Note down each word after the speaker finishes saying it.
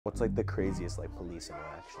What's like the craziest like police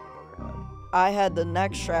interaction you've ever had? I had the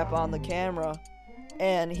neck strap on the camera,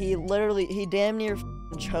 and he damn near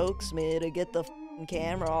chokes me to get the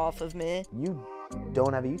camera off of me. You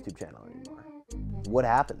don't have a YouTube channel anymore. What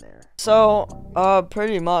happened there? So,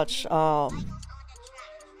 pretty much,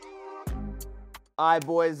 Alright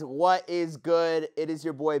boys, what is good? It is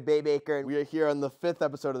your boy Baybaker. We are here on the 5th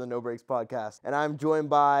episode of the No Breaks podcast, and I'm joined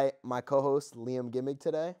by my co-host Liam Gimmick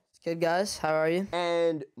today. Good, guys. How are you?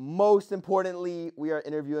 And most importantly, we are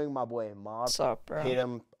interviewing my boy Mawb. what's up, bro? Paid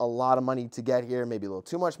him a lot of money to get here, maybe a little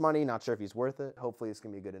too much money. Not sure if he's worth it. Hopefully it's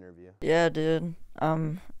gonna be a good interview. Yeah, dude.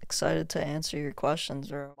 I'm excited to answer your questions,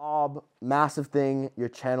 bro. Mawb, massive thing. Your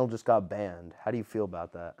channel just got banned. How do you feel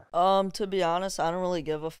about that? To be honest, I don't really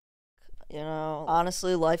give a you know.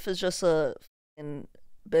 Honestly, life is just a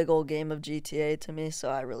big old game of GTA to me,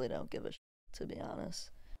 so I really don't give a to be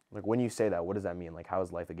honest. Like, when you say that, what does that mean? Like, how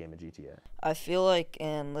is life a game of GTA? I feel like,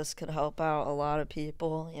 and this could help out a lot of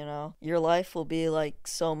people, you know, your life will be like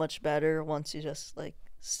so much better once you just like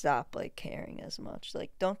stop like caring as much.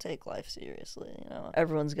 Like, don't take life seriously, you know.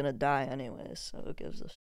 Everyone's gonna die anyways, so who gives a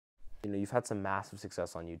You know, you've had some massive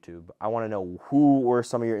success on YouTube. I want to know, who were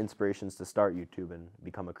some of your inspirations to start YouTube and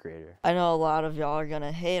become a creator? I know a lot of y'all are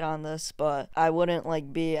gonna hate on this, but I wouldn't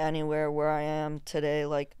like be anywhere where I am today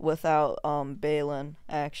like without Balin.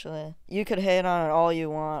 Actually, you could hate on it all you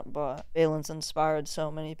want, but Balin's inspired so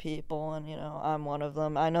many people, and you know I'm one of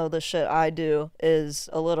them. I know the shit I do is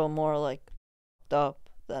a little more like fucked up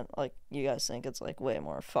than like you guys think. It's like way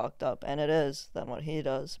more fucked up, and it is, than what he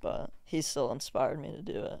does, but he still inspired me to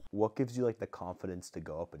do it. What gives you like the confidence to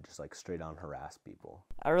go up and just like straight on harass people?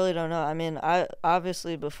 I really don't know. I mean, I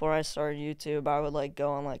obviously before I started YouTube, I would like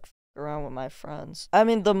go and like around with my friends. I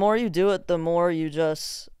mean, the more you do it, the more you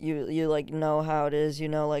just you like know how it is. You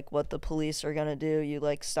know like what the police are gonna do. You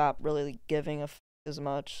like stop really giving a as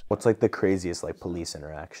much. What's like the craziest like police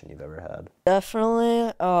interaction you've ever had?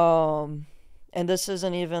 Definitely. And this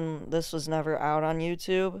was never out on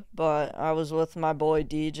YouTube, but I was with my boy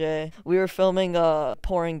DJ. We were filming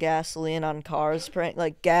pouring gasoline on cars,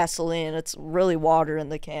 like gasoline. It's really water in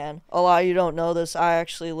the can. A lot of you don't know this. I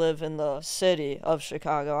actually live in the city of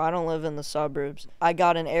Chicago. I don't live in the suburbs. I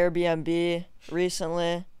got an Airbnb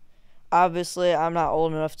recently. Obviously, I'm not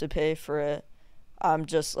old enough to pay for it. I'm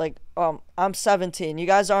just like, I'm 17. You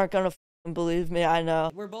guys aren't gonna believe me, I know.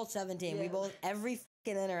 We're both 17. Yeah. We both, every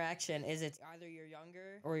interaction is it's either you're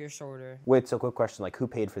younger or you're shorter. Wait, so quick question, like who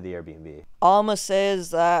paid for the Airbnb? All I'm gonna say is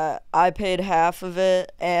that I paid half of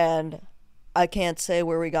it, and I can't say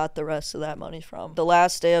where we got the rest of that money from. The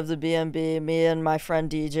last day of the B&B, me and my friend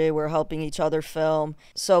DJ were helping each other film.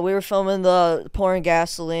 So we were filming the pouring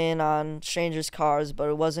gasoline on strangers' cars, but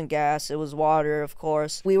it wasn't gas, it was water, of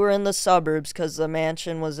course. We were in the suburbs because the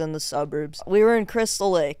mansion was in the suburbs. We were in Crystal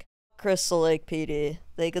Lake PD.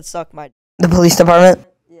 They could suck my The police department?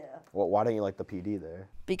 yeah. Well, why don't you like the PD there?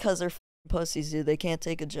 Because they're pussies, dude. They can't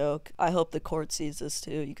take a joke. I hope the court sees this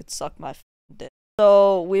too. You could suck my dick.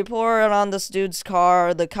 So we pour it on this dude's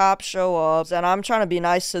car. The cops show up, and I'm trying to be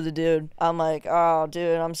nice to the dude. I'm like, oh,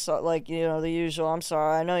 dude, I'm so like, you know, the usual. I'm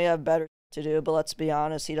sorry. I know you have better to do, but let's be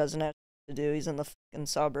honest. He doesn't have to do. He's in the fucking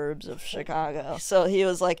suburbs of Chicago. So he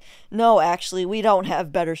was like, no, actually, we don't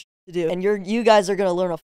have better to do, and you guys are gonna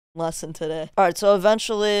learn a lesson today. All right, so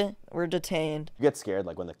eventually we're detained. You get scared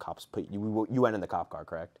like when the cops put you went in the cop car,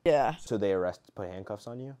 correct? Yeah. So they put handcuffs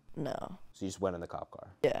on you? No. So you just went in the cop car?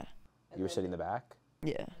 Yeah. You were sitting in the back?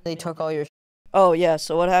 Yeah. They took all your Oh, yeah,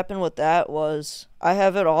 so what happened with that was I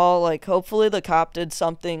have it all, like, hopefully the cop did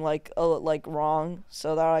something, like wrong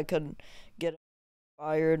so that I could get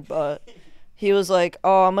fired, but he was like,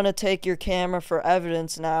 oh, I'm gonna take your camera for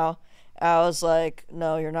evidence now. I was like,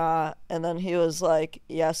 no, you're not. And then he was like,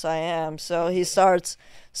 yes, I am. So he starts,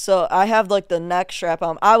 so I have like the neck strap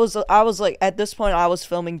on. I was like, at this point, I was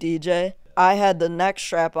filming DJ. I had the neck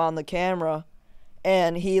strap on the camera,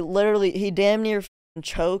 and he damn near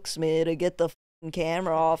chokes me to get the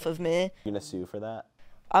camera off of me. You gonna sue for that?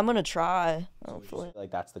 I'm gonna try, So hopefully.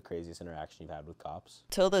 like that's the craziest interaction you've had with cops?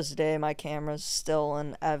 Till this day, my camera's still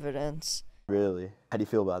in evidence. Really? How do you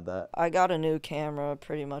feel about that? I got a new camera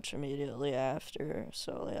pretty much immediately after,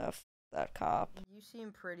 so yeah, that cop. You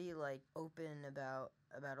seem pretty like open about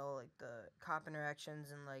all like the cop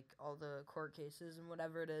interactions and like all the court cases and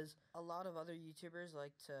whatever it is. A lot of other YouTubers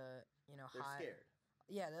like to, you know, They're hide. scared.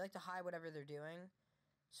 Yeah, they like to hide whatever they're doing,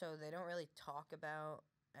 so they don't really talk about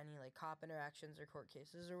any like cop interactions or court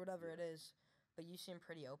cases or whatever it is. But you seem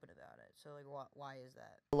pretty open about it. So like, why is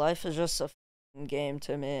that? Life is just a game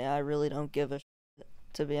to me. I really don't give a shit.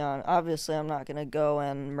 to be honest. Obviously, I'm not gonna go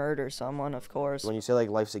and murder someone, of course. When you say like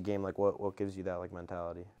life's a game, like what gives you that like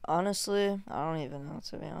mentality? Honestly, I don't even know,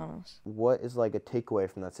 to be honest. What is like a takeaway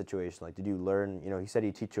from that situation? Like, did you learn, he said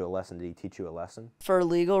he teach you a lesson. Did he teach you a lesson? For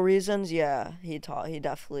legal reasons, yeah, he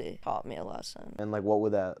definitely taught me a lesson. And like, what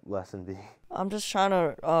would that lesson be? I'm just trying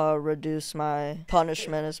to reduce my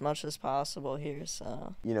punishment as much as possible here,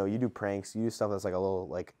 so. You do pranks, you do stuff that's like a little,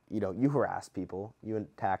 like, you harass people, you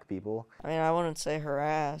attack people. I mean, I wouldn't say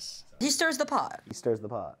harass. He stirs the pot. He stirs the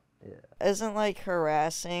pot, yeah. Isn't, like,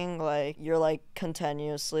 harassing, like, you're, like,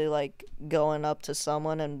 continuously, like, going up to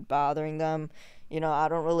someone and bothering them? I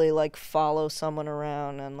don't really, like, follow someone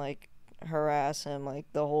around and, like, harass him like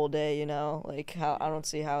the whole day, like how I don't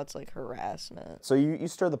see how it's like harassment. So you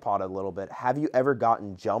stir the pot a little bit. Have you ever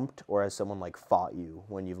gotten jumped, or has someone like fought you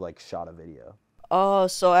when you've like shot a video?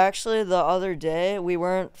 So actually the other day we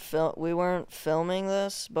weren't filming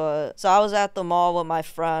this, but so I was at the mall with my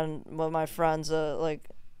friends like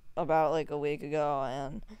about like a week ago,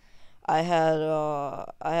 and I had a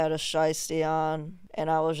shiesty on,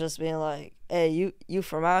 and I was just being like, hey, you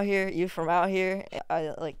from out here? You from out here?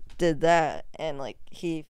 I like did that, and like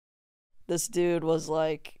this dude was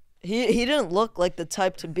like, he didn't look like the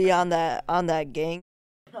type to be on that gang.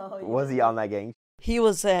 Was he on that gang? He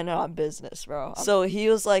was saying it on business, bro. So he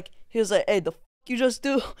was like, hey, the you just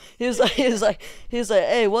do? He was like,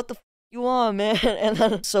 hey, what the you on, man? And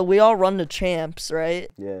then so we all run to Champs,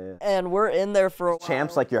 right? Yeah. And we're in there for a while.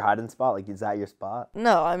 Champs like your hiding spot? Like, is that your spot?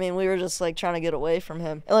 No, I mean, we were just like trying to get away from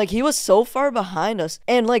him. And like he was so far behind us,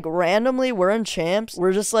 and like randomly we're in Champs.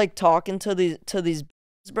 We're just like talking to these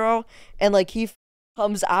bro, and like he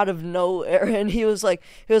comes out of nowhere, and he was like,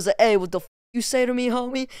 hey, what the you say to me,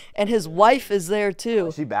 homie? And his wife is there too.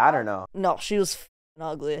 Is she bad or no? No, she was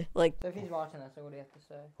ugly. Like, so if he's watching that, so what do you have to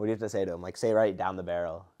say? What do you have to say to him? Like, say right down the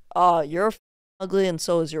barrel. You're ugly, and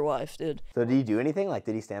so is your wife, dude. So did he do anything? Like,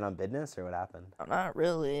 did he stand on business, or what happened? Not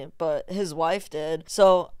really, but his wife did.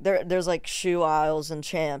 So there's like shoe aisles and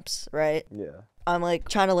Champs, right? Yeah. I'm like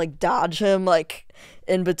trying to like dodge him like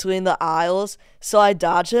in between the aisles. So I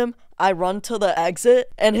dodge him. I run to the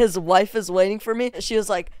exit, and his wife is waiting for me. She was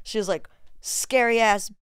like, scary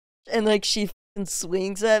ass, and like she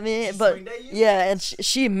swings at me, but yeah, and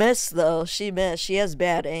she missed though. She has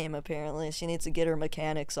bad aim apparently. She needs to get her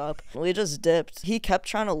mechanics up. We just dipped. He kept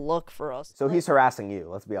trying to look for us. So he's harassing you,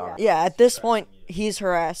 let's be honest. Yeah, at this point he's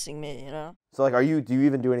harassing me, So like, do you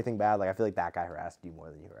even do anything bad? Like, I feel like that guy harassed you more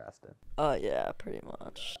than you harassed him. Yeah, pretty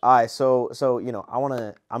much. Alright, so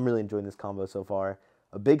I'm really enjoying this combo so far.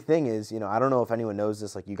 A big thing is, I don't know if anyone knows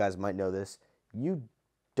this, like you guys might know this, you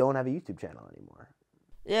don't have a YouTube channel anymore.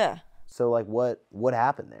 Yeah. So like what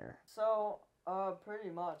happened there? So pretty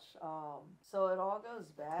much so it all goes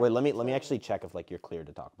back. Wait, let me actually check if like you're clear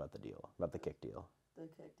to talk about the deal, about the kick deal. The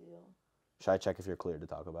kick deal. Should I check if you're clear to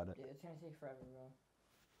talk about it? Yeah, it's gonna take forever,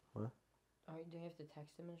 bro. What? Alright, do you have to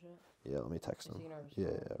text him and shit? Yeah, let me text him. Yeah,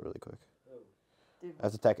 Really quick. Dude, I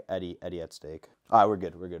have to text Eddie at stake. Alright, we're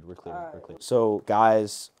good. We're clear. All right. We're clear. So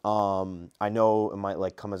guys, I know it might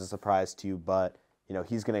like come as a surprise to you, but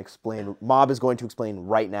he's going to explain, Mawb is going to explain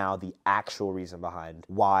right now the actual reason behind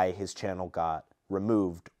why his channel got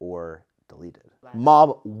removed or deleted.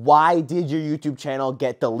 Mawb, why did your YouTube channel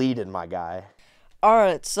get deleted, my guy?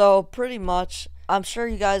 Alright, so pretty much, I'm sure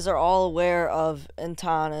you guys are all aware of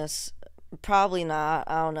Antanas. Probably not.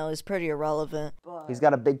 I don't know. He's pretty irrelevant. But He's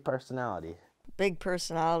got a big personality. big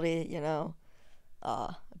personality,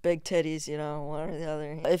 big titties, one or the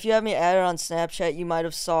other. If you have me added on Snapchat, you might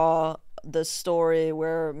have saw the story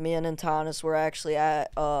where me and Antanas were actually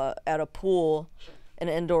at a pool, an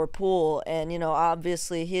indoor pool, and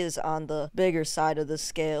obviously he is on the bigger side of the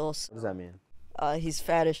scales. What does that mean? He's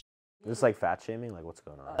fat as Is this like fat shaming? Like, what's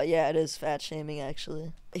going on? yeah, it is fat shaming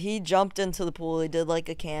actually. He jumped into the pool, he did like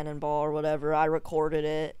a cannonball or whatever. I recorded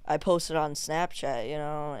it, I posted it on Snapchat,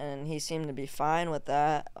 and he seemed to be fine with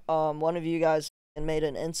that. One of you guys and made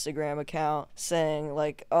an Instagram account saying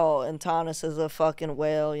like, oh, Antanas is a fucking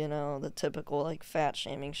whale, the typical like fat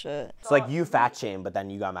shaming shit. It's like you fat shame, but then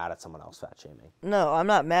you got mad at someone else fat shaming. No, I'm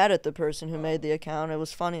not mad at the person who made the account. It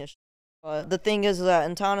was funny as shit. But the thing is that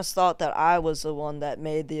Antanas thought that I was the one that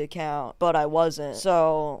made the account, but I wasn't.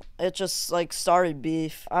 So it just like started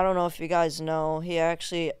beef. I don't know if you guys know, he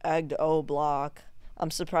actually egged O Block.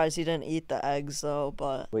 I'm surprised he didn't eat the eggs though,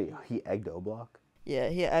 but Wait, he egged O Block? yeah,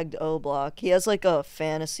 he egged O Block. He has like a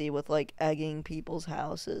fantasy with like egging people's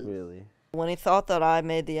houses. Really? When he thought that I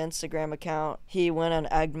made the Instagram account, he went and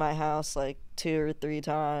egged my house like 2 or 3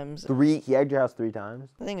 times. He egged your house 3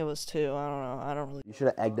 times? I think it was 2. I don't know. I don't really. You should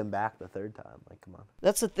have egged him back the 3rd time. Like, come on.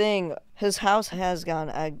 That's the thing. His house has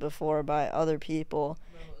gotten egged before by other people.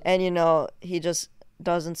 And, he just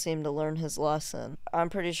doesn't seem to learn his lesson. I'm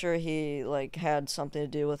pretty sure he like had something to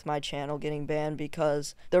do with my channel getting banned,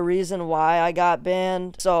 because the reason why I got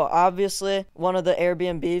banned, so obviously one of the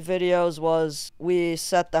Airbnb videos was we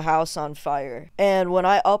set the house on fire. And when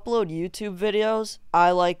I upload YouTube videos, I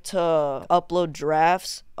like to upload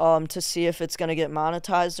drafts to see if it's gonna get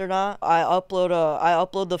monetized or not. I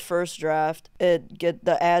upload the first draft,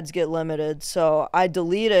 the ads get limited, so I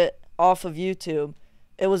delete it off of YouTube.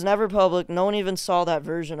 It was never public. No one even saw that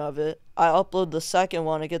version of it. I upload the second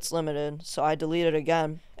one, it gets limited, so I delete it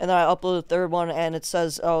again. And then I upload the third one, and it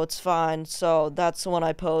says, oh, it's fine. So that's the one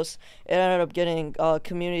I post. It ended up getting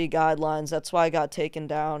community guidelines. That's why I got taken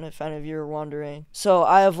down, if any of you are wondering. So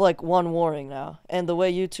I have like 1 warning now. And the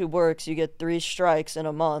way YouTube works, you get 3 strikes in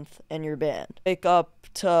a month, and you're banned. Wake up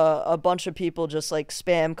to a bunch of people just like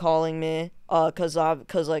spam calling me because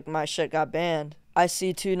like my shit got banned. I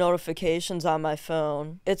see 2 notifications on my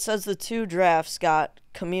phone. It says the 2 drafts got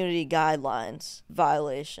community guidelines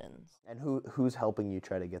violations. And who's helping you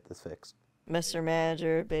try to get this fixed? Mr.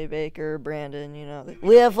 Manager, Bay Baker, Brandon,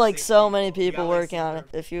 we have like so many people working on it.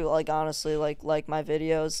 If you like honestly like my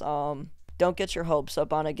videos, don't get your hopes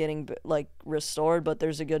up on it getting like restored, but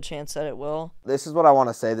there's a good chance that it will. This is what I want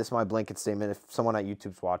to say. This is my blanket statement. If someone at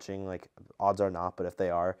YouTube's watching, like, odds are not, but if they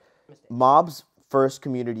are, Mawb's first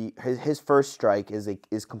community, his first strike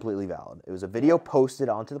is completely valid. It was a video posted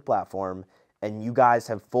onto the platform, and you guys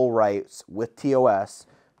have full rights with TOS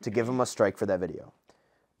to give him a strike for that video.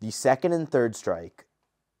 The 2nd and 3rd strike,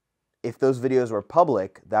 if those videos were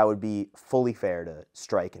public, that would be fully fair to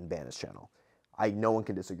strike and ban his channel. No one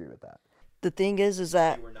can disagree with that. The thing is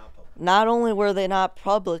that not only were they not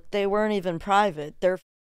public, they weren't even private. They're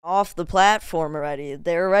off the platform already.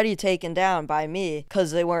 They're already taken down by me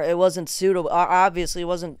because it wasn't suitable. Obviously, it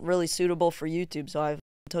wasn't really suitable for YouTube, so I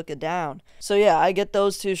took it down. So yeah, I get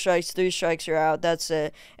those 2 strikes, 3 strikes, you're out. That's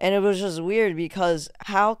it. And it was just weird because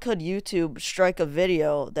how could YouTube strike a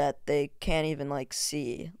video that they can't even like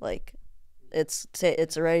see? Like, it's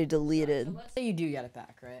already deleted. So let's say you do get it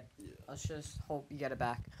back, right? Yeah. Let's just hope you get it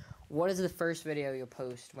back. What is the first video you'll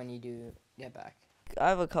post when you do get back? I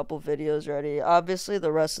have a couple videos ready. Obviously,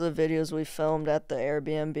 the rest of the videos we filmed at the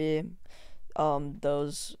Airbnb,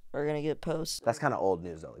 those are gonna get posted. That's kind of old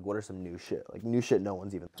news though. Like, what are some new shit? Like, new shit no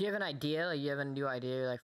one's even. Do you have an idea? Like, you have a new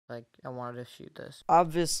idea? Like I wanted to shoot this.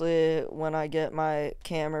 Obviously, when I get my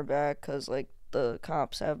camera back, cause like the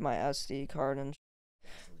cops have my SD card and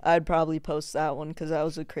I'd probably post that one because that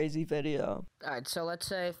was a crazy video. All right, so let's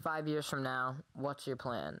say 5 years from now, what's your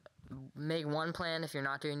plan? Make 1 plan if you're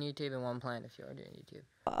not doing YouTube and 1 plan if you are doing YouTube.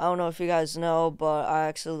 I don't know if you guys know, but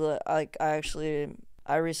I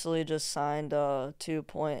recently just signed a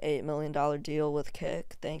 $2.8 million deal with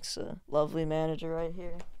Kick. Thanks to lovely manager right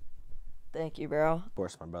here. Thank you, bro. Of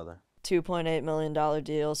course, my brother. $2.8 million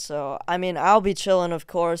deal. So I mean, I'll be chilling, of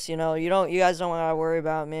course. You guys don't gotta worry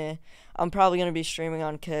about me. I'm probably gonna be streaming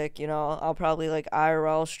on Kick. I'll probably like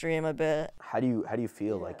IRL stream a bit. How do you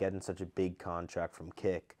feel like getting such a big contract from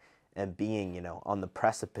Kick and being on the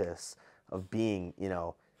precipice of being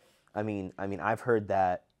I mean I've heard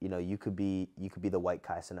that you could be the white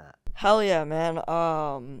Kai Cenat. Hell yeah, man.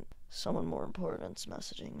 Someone more important's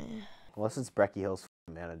messaging me. Unless it's Breckie Hill's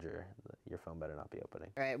manager, your phone better not be opening.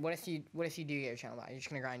 All right, what if you do get your channel back? You're just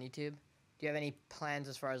gonna grind YouTube? Do you have any plans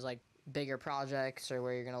as far as like bigger projects or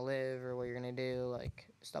where you're gonna live or what you're gonna do, like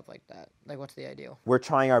stuff like that? Like, what's the ideal? We're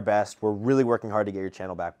trying our best. We're really working hard to get your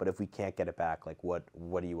channel back, but if we can't get it back, like what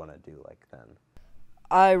do you want to do like then?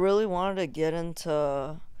 I really wanted to get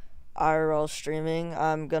into IRL streaming.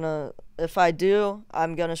 If I do,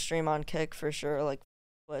 I'm gonna stream on Kick for sure, like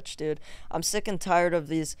Twitch, dude. I'm sick and tired of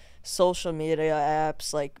these social media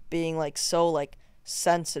apps like being like so like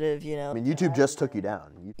sensitive, I mean, YouTube just took you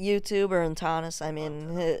down. YouTube or Antanas, I mean,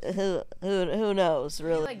 who knows,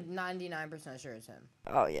 really? Like 99% sure it's him.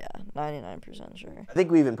 Oh yeah, 99% sure. I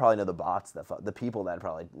think we even probably know the bots the people that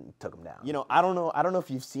probably took him down. I don't know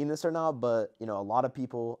if you've seen this or not, but a lot of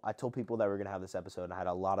people. I told people that we're gonna have this episode, and I had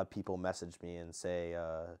a lot of people message me and say,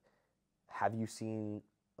 "Have you seen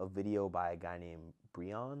a video by a guy named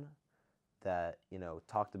Breon that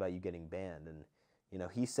talked about you getting banned?" And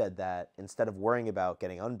he said that instead of worrying about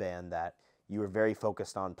getting unbanned, that you were very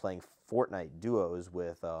focused on playing Fortnite duos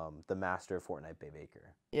with the master of Fortnite, Bay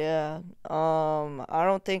Baker. Yeah. I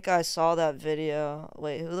don't think I saw that video.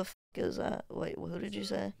 Wait, who the f Is that, wait, who did you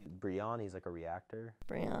say? Brian, he's like a reactor.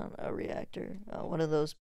 Brian, a reactor. One of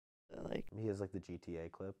those, like, He has like the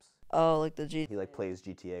GTA clips. oh, like the He like plays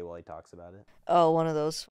GTA while he talks about it. oh, one of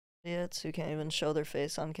those idiots who can't even show their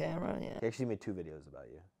face on camera. Yeah. He actually made 2 videos about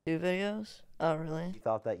you. 2 videos? Oh, really? He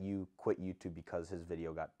thought that you quit YouTube because his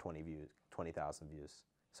video got 20,000 views.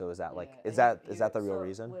 So is that like, is that the real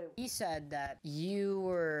reason? He said that you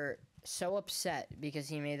were so upset because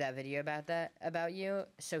he made that video about you,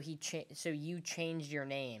 so you changed your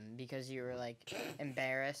name because you were like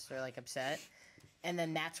embarrassed or like upset, and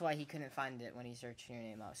then that's why he couldn't find it when he searched your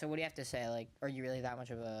name up. So what do you have to say? Like, are you really that much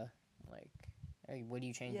of a like? What do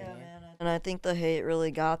you change your name? Man. And I think the hate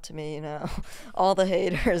really got to me. You know, all the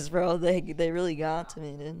haters, bro. They really got to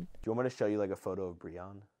me, dude. Do you want me to show you like a photo of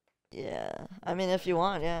Brian? Yeah. I mean, if you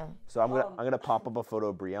want, yeah. So I'm gonna pop up a photo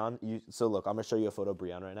of Brian. So look, I'm gonna show you a photo of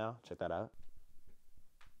Brian right now. Check that out.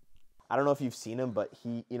 I don't know if you've seen him, but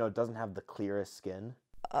he, doesn't have the clearest skin.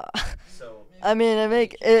 So I mean, I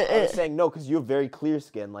was saying no, because you have very clear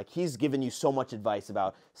skin. Like, he's given you so much advice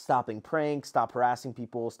about stopping pranks, stop harassing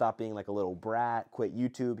people, stop being like a little brat, quit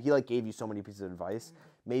YouTube. He like gave you so many pieces of advice.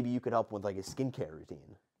 Maybe you could help him with like his skincare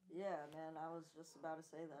routine. Yeah, man. I was just about to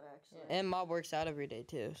say that actually. And Mawb works out every day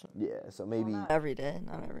too. So. Yeah, so maybe Not every day.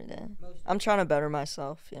 I'm trying to better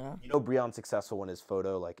myself. Brian's successful when his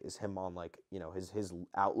photo like is him on like his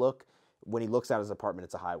outlook. When he looks at his apartment,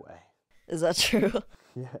 it's a highway. Is that true?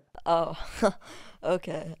 Yeah. Oh,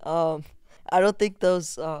 okay. I don't think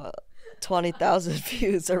those 20,000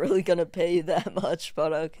 views are really gonna pay you that much,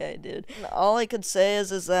 but okay, dude. All I could say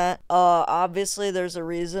is that obviously there's a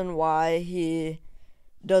reason why he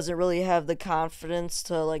doesn't really have the confidence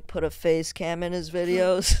to like put a face cam in his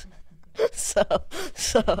videos. so.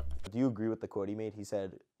 Do you agree with the quote he made? He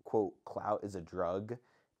said, "Quote, clout is a drug,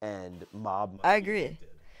 and Mawb." I agree.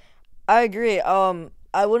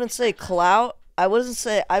 I wouldn't say clout. I wouldn't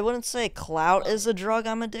say clout is a drug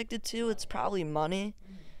I'm addicted to. It's probably money.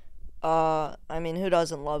 I mean, who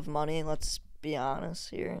doesn't love money? Let's be honest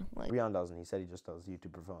here. Like, Brian doesn't. He said he just does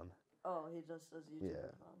YouTube for fun. oh, he just does YouTube Yeah.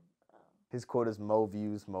 for fun. Oh, His quote is "Mo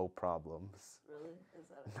views, mo problems." really? Is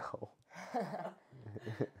that No.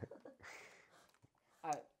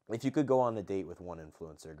 Alright. If you could go on a date with one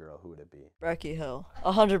influencer girl, who would it be? Breckie Hill.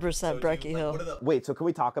 100% Breckie Hill. Wait, so can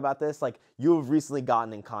we talk about this? Like, you have recently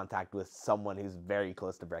gotten in contact with someone who's very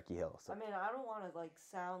close to Breckie Hill. So. I mean, I don't want to like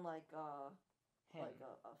sound like a fan,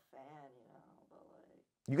 but like.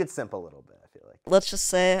 You could simp a little bit, I feel like. Let's just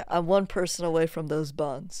say I'm one person away from those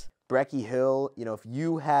buns. Breckie Hill, if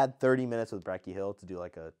you had 30 minutes with Breckie Hill to do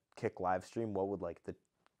like a Kick live stream, what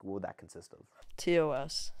would that consist of?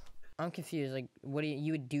 TOS. I'm confused. Like, what do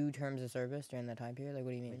you would do terms of service during that time period? Like,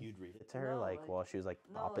 what do you mean? You'd read it to her, No, like like- while she was like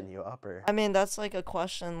no, popping like- you up, or I mean, that's like a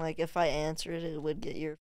question. Like, if I answered it, it would get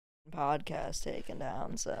your podcast taken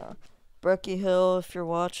down. So, Breckie Hill, if you're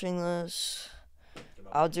watching this,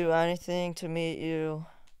 I'll do anything to meet you.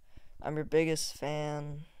 I'm your biggest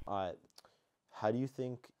fan. how do you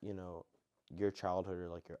think your childhood or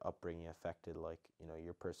like your upbringing affected like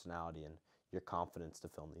your personality and your confidence to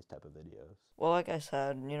film these type of videos? Well, like I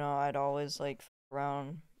said, I'd always like f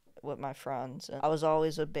around with my friends, and I was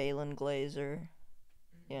always a Balin Glazer.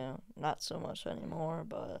 Not so much anymore,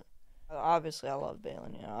 but obviously I love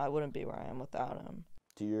Balin. I wouldn't be where I am without him.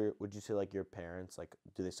 Would you say like your parents, like,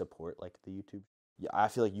 do they support like the YouTube? Yeah, I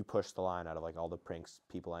feel like you push the line out of like all the pranks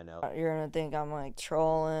people I know. You're gonna think I'm like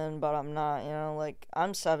trolling, but I'm not. Like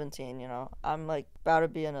I'm 17. I'm like about to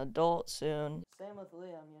be an adult soon. Same with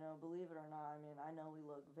Liam. Believe it or not. I mean, I know we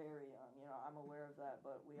look very young. I'm aware of that,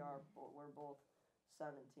 but we're both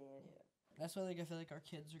 17. Yeah. That's why, like, I feel like our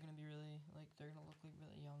kids are gonna be really, like, they're gonna look like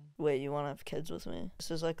really young. Wait, you want to have kids with me?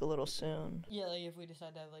 This is like a little soon. Yeah, like if we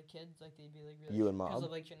decide to have like kids, like they'd be like really. You and because Mawb?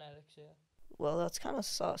 of like genetics, yeah. Well, that's kind of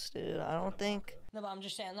sus, dude. I don't think No, but I'm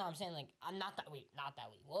just saying. No, I'm saying like I'm not that we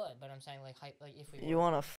would, but I'm saying like if we. you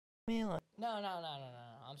want to f me. Like, No.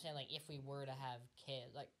 I'm saying like if we were to have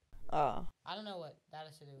kids, like oh, I don't know what that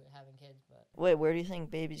has to do with having kids, but wait, where do you think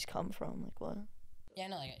babies come from? Like what? yeah,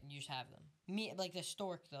 no, like you just have them. Me, like the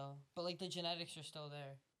stork though, but like the genetics are still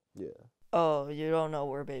there. Yeah. Oh, you don't know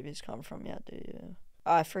where babies come from yet, do you?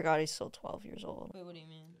 I forgot he's still 12 years old. Wait, what do you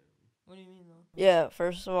mean? What do you mean though? Yeah,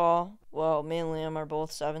 first of all, well, me and Liam are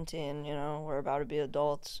both 17, we're about to be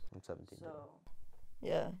adults. I'm 17. So,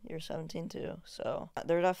 yeah, you're 17 too. So,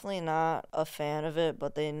 they're definitely not a fan of it,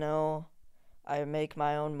 but they know I make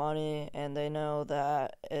my own money, and they know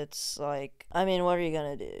that it's like, I mean, what are you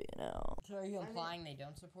gonna do, So are you implying they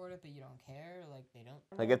don't support it, but you don't care? Like they don't?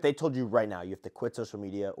 Like, if they told you right now you have to quit social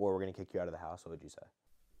media or we're gonna kick you out of the house, what would you say?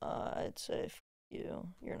 I'd say, f you.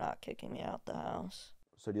 You're not kicking me out the house.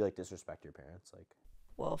 So do you like disrespect your parents? Like,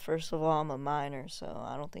 Well, first of all, I'm a minor, so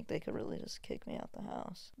I don't think they could really just kick me out the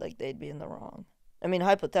house. Like, they'd be in the wrong. I mean,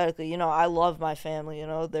 hypothetically, you know, I love my family, you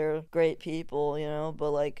know, they're great people, you know,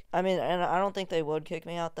 but like, I mean, and I don't think they would kick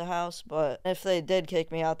me out the house, but if they did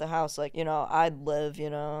kick me out the house, like, you know, I'd live,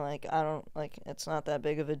 you know, like, I don't, like, it's not that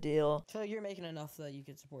big of a deal. So you're making enough that you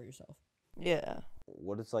could support yourself. Yeah.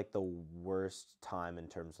 what is like the worst time in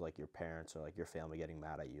terms of like your parents or like your family getting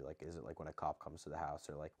mad at you? Like, is it like when a cop comes to the house,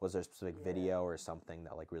 or like was there a specific video or something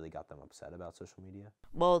that like really got them upset about social media?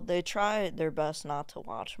 Well, they try their best not to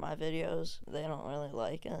watch my videos. They don't really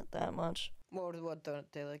like it that much. What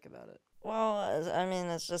don't they like about it? Well, I mean,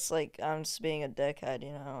 it's just like I'm just being a dickhead,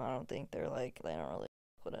 you know. I don't think they're like, they don't really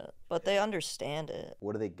with it. But they understand it.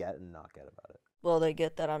 What do they get and not get about it? Well, they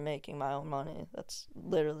get that I'm making my own money. That's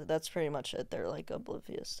pretty much it. They're like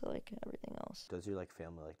oblivious to like everything else. Does your like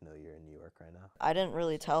family like know you're in New York right now? I didn't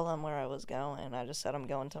really tell them where I was going. I just said I'm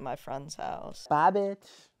going to my friend's house. Bye, bitch.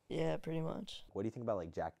 Yeah, pretty much. What do you think about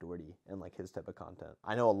like Jack Doherty and like his type of content?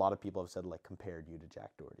 I know a lot of people have said like compared you to Jack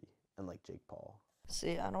Doherty and like Jake Paul.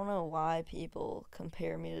 See, I don't know why people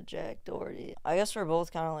compare me to Jack Doherty. I guess we're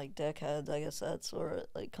both kind of like dickheads. I guess that's where it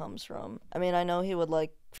like comes from. I mean, I know he would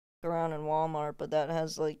like around in Walmart, but that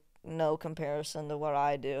has like no comparison to what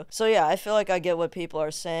I do. So yeah, I feel like I get what people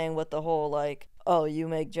are saying with the whole like, oh, you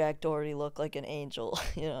make Jack Doherty look like an angel,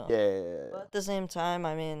 you know. Yeah. But at the same time,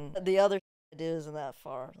 I mean, the other I do isn't that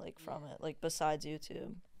far like from it, like besides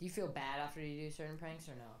YouTube. Do you feel bad after you do certain pranks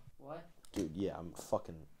or no? What? Dude, yeah, I'm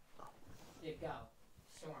fucking... Dude, go.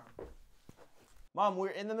 Storm. Mom, we're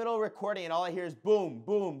in the middle of recording and all I hear is boom,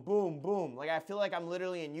 boom, boom, boom. Like I feel like I'm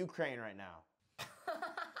literally in Ukraine right now.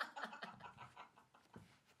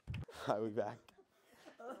 Are we back?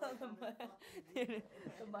 The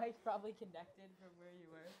mic's probably connected from where you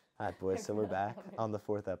were. All right, boys, so we're back on the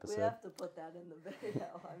 4th episode. We have to put that in the video.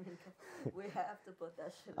 I mean, we have to put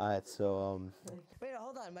that shit. All right, so Wait,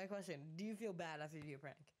 hold on. My question: do you feel bad after you do a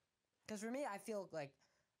prank? Because for me, I feel like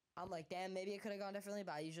I'm like, damn, maybe it could have gone differently,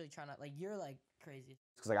 but I usually try not. Like, you're like crazy.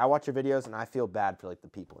 because like I watch your videos and I feel bad for like the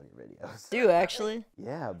people in your videos. Do you actually?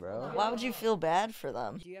 Yeah, bro. Why would you feel bad for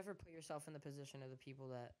them? Do you ever put yourself in the position of the people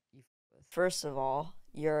that you f with? First of all,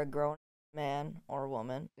 you're a grown man or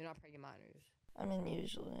woman. You're not pranking minors. I mean,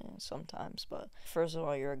 usually, sometimes, but first of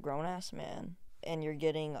all, you're a grown-ass man, and you're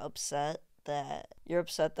getting upset that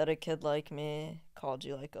a kid like me called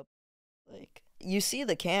you like a, like, you see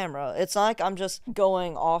the camera. It's not like I'm just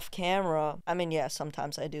going off camera. I mean, yeah,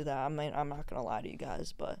 sometimes I do that. I mean, I'm not gonna lie to you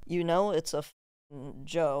guys, but you know it's a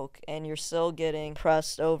joke, and you're still getting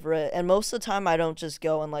pressed over it. And most of the time, I don't just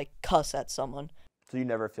go and like cuss at someone. So you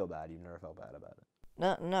never feel bad? You never felt bad about it?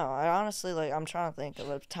 No, I honestly, like, I'm trying to think of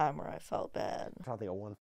a time where I felt bad. I'm trying to think of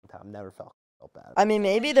one time. Never felt bad. I mean,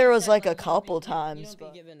 maybe there was like a couple You times, don't be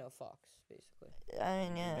but giving no fucks, basically. I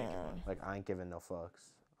mean, yeah, Like I ain't giving no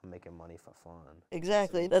fucks. I'm making money for fun.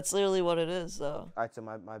 exactly. That's literally what it is, though. All right, so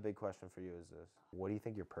my big question for you is this: what do you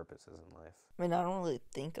think your purpose is in life? I mean, I don't really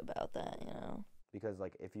think about that, you know. Because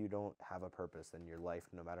like if you don't have a purpose, then your life,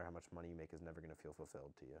 no matter how much money you make, is never gonna feel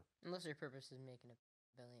fulfilled to you. Unless your purpose is making $1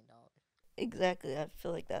 billion. Exactly. I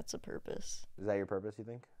feel like that's a purpose. Is that your purpose, you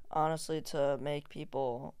think? Honestly, to make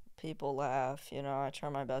people laugh, you know, I try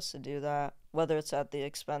my best to do that. Whether it's at the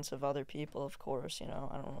expense of other people, of course, you know,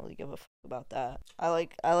 I don't really give a about that. I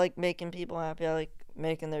like making people happy. I like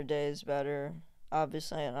making their days better.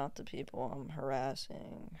 Obviously, not the people I'm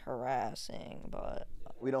harassing, but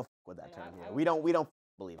We don't with that term here. We don't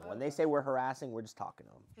believe it. When they say we're harassing, we're just talking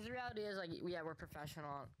to them. Because the reality is, like, yeah, we're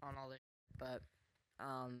professional on all this, but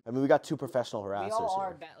I mean, we got two professional harassers we all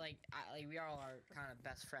are here. we all are kind of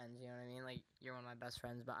best friends. You know what I mean? Like, you're one of my best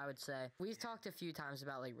friends. But I would say we've talked a few times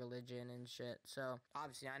about like religion and shit. So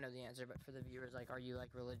obviously I know the answer, but for the viewers, like, are you like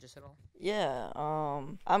religious at all? yeah,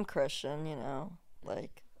 I'm Christian, you know,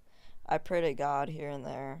 like, I pray to God here and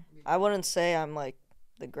there. I wouldn't say I'm like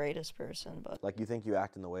the greatest person, but Like, you think you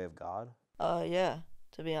act in the way of God? yeah,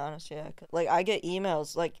 to be honest, yeah. Like, I get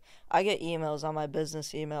emails on my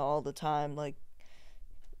business email all the time, like,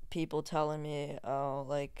 people telling me, oh,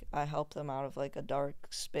 like, I help them out of like a dark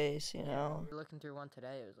space, you know. We were looking through one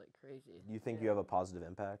today. It was like crazy. You think you have a positive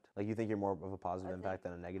impact? Like, you think you're more of a positive impact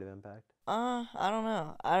than a negative impact? I don't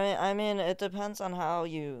know. I mean, it depends on how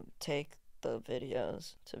you take the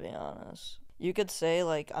videos, to be honest. You could say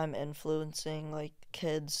like I'm influencing like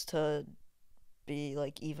kids to be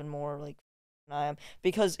like even more like I am,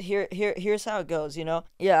 because here's how it goes, you know.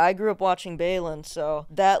 Yeah, I grew up watching Balin, so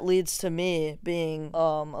that leads to me being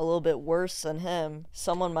a little bit worse than him.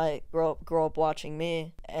 Someone might grow up watching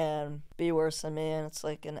me and be worse than me, and it's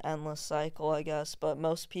like an endless cycle, I guess. But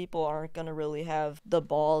most people aren't gonna really have the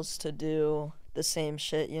balls to do the same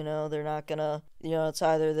shit, you know. They're not gonna, you know, it's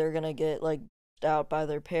either they're gonna get like out by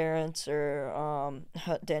their parents or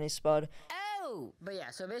Danny Spud. But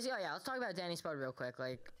yeah, so basically, yeah, let's talk about Danny Spud real quick.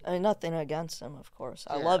 Like, I mean, nothing against him, of course.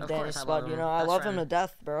 I Yeah, love of Danny course I Spud. love You him. know, I Best love him friend. to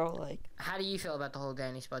death, bro. Like, how do you feel about the whole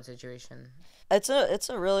Danny Spud situation? it's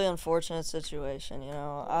a really unfortunate situation. You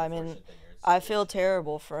know, I mean, I feel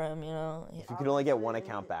terrible for him. You know, If you could only get one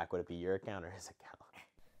account back, would it be your account or his account?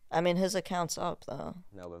 I mean, his account's up though.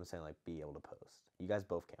 No, but I'm saying like be able to post. You guys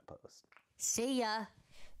both can't post. See ya.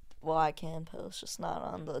 Well, I can post, just not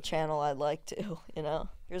on the channel I'd like to. You know,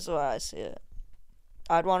 here's the way I see it.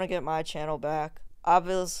 I'd want to get my channel back.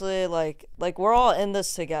 Obviously, like we're all in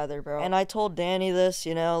this together, bro. And I told Danny this,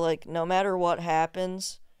 you know, like no matter what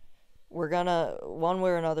happens, we're gonna, one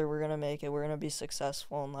way or another, we're gonna make it. We're gonna be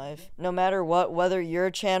successful in life. No matter what, whether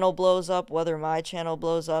your channel blows up, whether my channel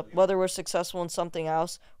blows up, whether we're successful in something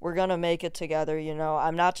else, we're gonna make it together, you know.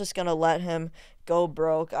 I'm not just gonna let him go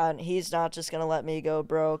broke. He's not just gonna let me go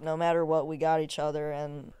broke. No matter what, we got each other,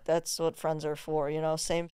 and that's what friends are for, you know.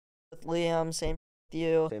 Same with Liam, same with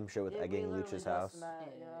you. Same shit with egging Lucha's house.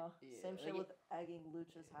 Same shit with egging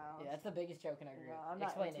Lucha's house. Yeah, that's the biggest joke in our group. I'm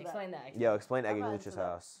not into Explain that. Yo, explain I'm egging not Lucha's into that.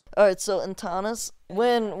 house. All right, so Antanas,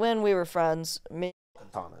 when we were friends,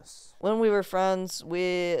 Thomas. when we were friends,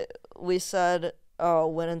 we said, oh,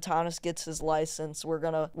 when Antanas gets his license, we're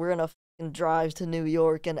gonna fucking drive to New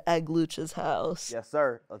York and egg Lucha's house. Yes,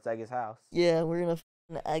 sir. Let's egg his house. Yeah, we're gonna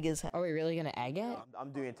fucking egg his house. Are we really gonna egg it?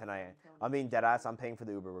 I'm doing it tonight. I'm being dead ass. I'm paying for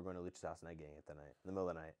the Uber. We're going to Lucha's house and egging it tonight, in the middle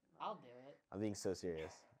of the night. I'll do it. I'm being so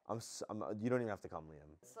serious. You don't even have to come,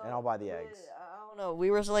 Liam. And I'll buy the eggs. I don't know.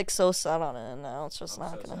 We were like so set on it, and now it's just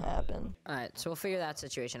not gonna happen. All right, so we'll figure that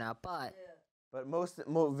situation out. But But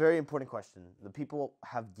very important question. The people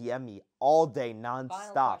have DM me all day,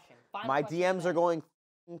 nonstop. My DMs are going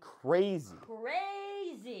crazy.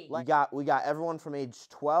 crazy. We got everyone from age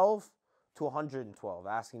 12 to 112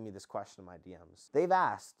 asking me this question in my DMs. They've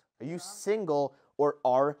asked, are you single or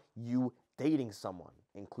are you dating someone,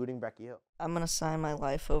 including Breckie Hill? I'm gonna sign my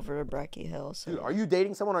life over to Breckie Hill. So. Dude, are you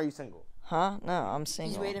dating someone or are you single? Huh? No, I'm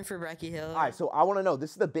single. He's waiting for Breckie Hill. All right, so I want to know.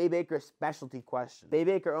 This is the Bay Baker specialty question. Bay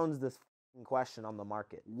Baker owns this question on the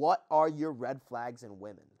market. What are your red flags in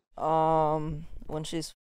women? When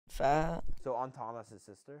she's fat. So Antanas'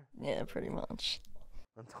 sister? Yeah, pretty much.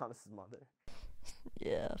 Antanas' mother?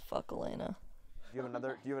 Yeah, fuck Elena. Do you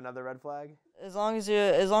have another red flag? As long as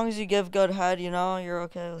you give good head, you know, you're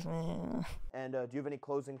okay with me. And do you have any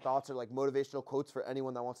closing thoughts or like motivational quotes for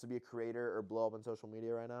anyone that wants to be a creator or blow up on social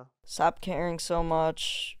media right now? Stop caring so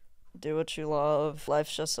much. Do what you love.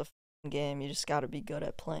 Life's just a game. You just got to be good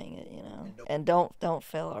at playing it, you know. And don't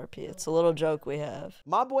fail RP. It's a little joke we have.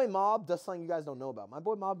 My boy Mawb does something you guys don't know about. My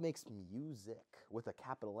boy Mawb makes music with a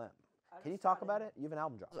capital M. Can you talk about it? You have an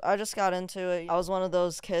album drop. I just got into it. I was one of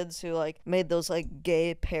those kids who like made those like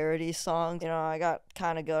gay parody songs. You know, I got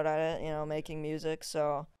kind of good at it, you know, making music.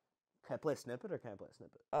 So Can I play a snippet or can I play a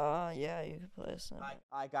snippet? yeah, you can play a snippet.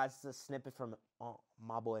 Alright guys, it's a snippet from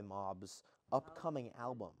my boy Mawb's upcoming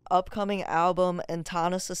album. Upcoming album,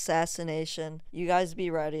 Antanas Assassination. You guys be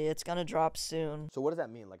ready. It's gonna drop soon. So what does that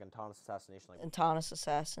mean? Like Antanas assassination? Like Antanas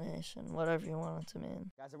Assassination, whatever you want it to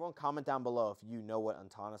mean. guys, everyone comment down below if you know what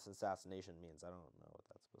Antanas assassination means. I don't know what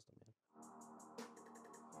that's supposed to mean.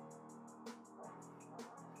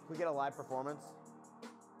 Can we get a live performance?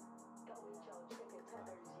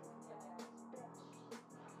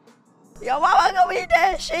 Yo, mama gonna be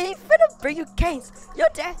there. She ain't finna bring you case. Your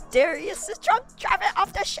dad Darius is drunk driving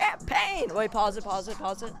off the champagne. Wait, pause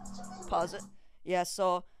it. Yeah,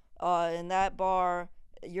 so in that bar,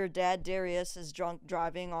 your dad Darius is drunk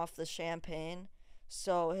driving off the champagne.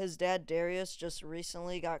 So his dad Darius just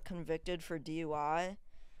recently got convicted for DUI.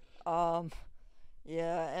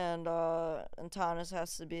 Yeah, and Antanas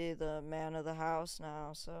has to be the man of the house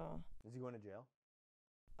now, so. Is he going to jail?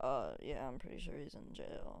 Yeah, I'm pretty sure he's in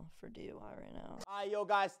jail for DUI right now. Alright, yo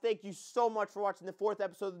guys, thank you so much for watching the 4th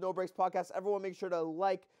episode of the No Breaks Podcast. Everyone make sure to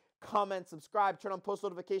like, comment, subscribe, turn on post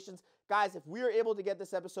notifications. Guys, if we are able to get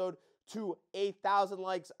this episode to 1,000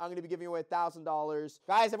 likes, I'm going to be giving away $1,000.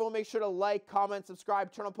 Guys, everyone make sure to like, comment,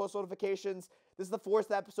 subscribe, turn on post notifications. This is the 4th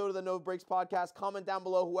episode of the No Breaks Podcast. Comment down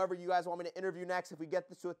below whoever you guys want me to interview next. If we get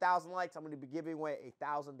this to 1,000 likes, I'm going to be giving away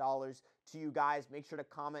 $1,000 to you guys. Make sure to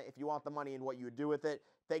comment if you want the money and what you would do with it.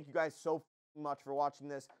 Thank you guys so much for watching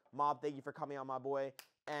this. Mawb, thank you for coming on, my boy.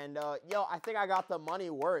 And, yo, I think I got the money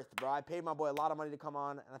worth, bro. I paid my boy a lot of money to come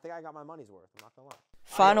on, and I think I got my money's worth. I'm not gonna lie.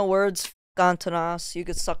 Final words, Antanas. You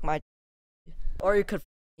could suck my or you could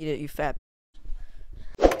eat it, you fat